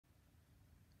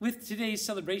with today's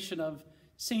celebration of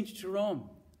Saint Jerome,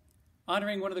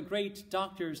 honoring one of the great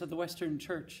doctors of the Western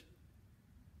Church,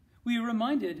 we are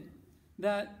reminded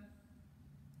that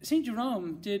Saint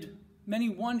Jerome did many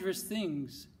wondrous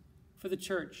things for the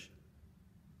Church.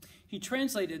 He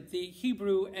translated the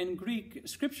Hebrew and Greek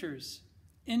scriptures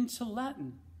into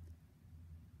Latin,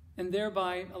 and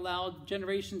thereby allowed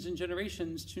generations and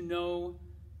generations to know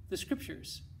the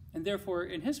scriptures, and therefore,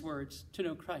 in his words, to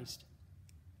know Christ.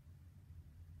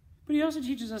 But he also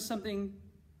teaches us something,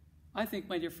 I think,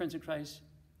 my dear friends in Christ,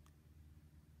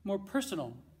 more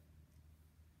personal.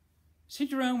 St.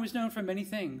 Jerome was known for many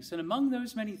things, and among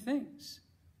those many things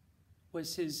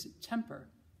was his temper.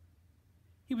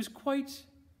 He was quite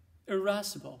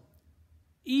irascible,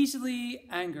 easily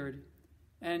angered,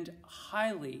 and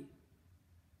highly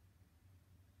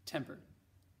tempered.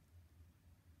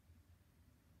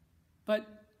 But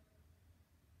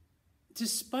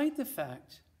despite the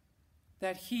fact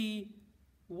that he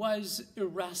was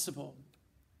irascible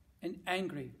and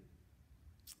angry,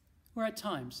 or at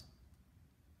times,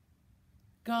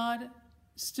 God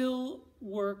still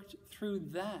worked through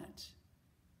that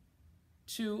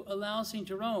to allow St.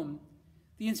 Jerome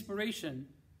the inspiration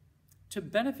to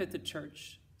benefit the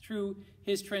Church through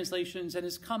his translations and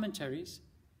his commentaries,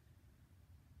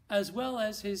 as well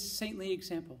as his saintly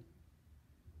example.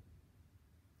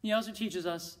 He also teaches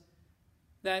us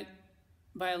that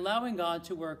by allowing God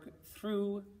to work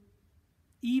through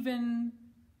even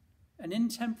an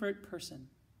intemperate person,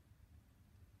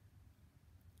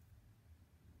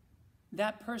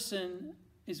 that person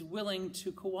is willing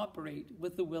to cooperate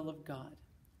with the will of God.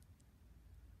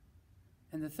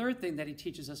 And the third thing that he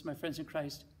teaches us, my friends in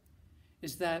Christ,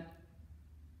 is that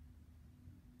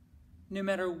no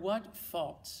matter what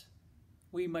faults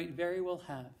we might very well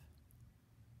have,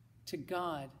 to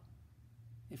God,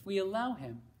 if we allow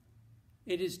him,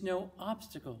 it is no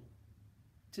obstacle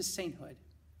to sainthood.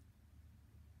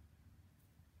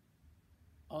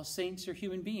 All saints are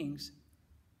human beings,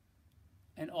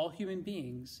 and all human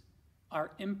beings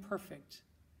are imperfect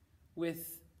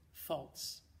with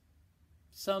faults,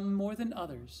 some more than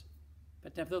others,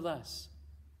 but nevertheless,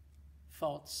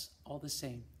 faults all the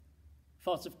same.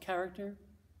 Faults of character,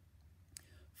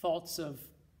 faults of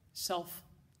self,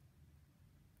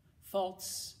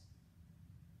 faults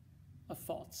of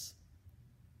faults.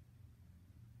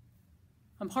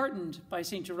 I'm heartened by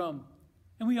St. Jerome,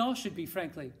 and we all should be,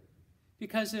 frankly,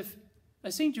 because if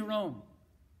a St. Jerome,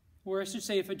 or I should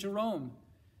say if a Jerome,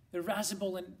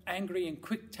 irascible and angry and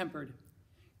quick-tempered,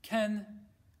 can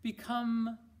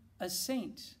become a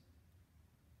saint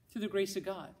through the grace of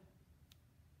God,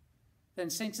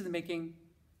 then saints in the making,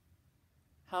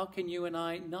 how can you and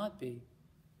I not be,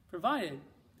 provided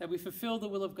that we fulfill the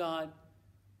will of God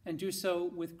and do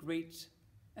so with great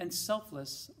and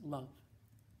selfless love?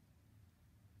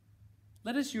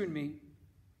 Let us, you and me,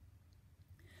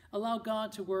 allow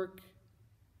God to work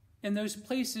in those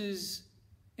places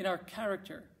in our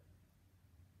character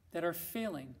that are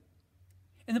failing,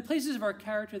 in the places of our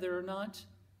character that are not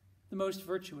the most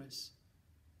virtuous,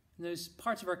 in those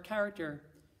parts of our character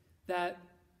that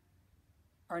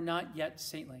are not yet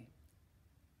saintly.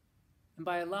 And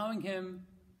by allowing him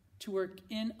to work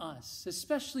in us,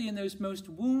 especially in those most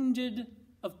wounded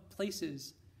of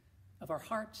places of our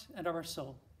heart and of our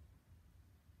soul,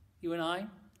 you and I,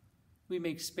 we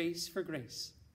make space for grace.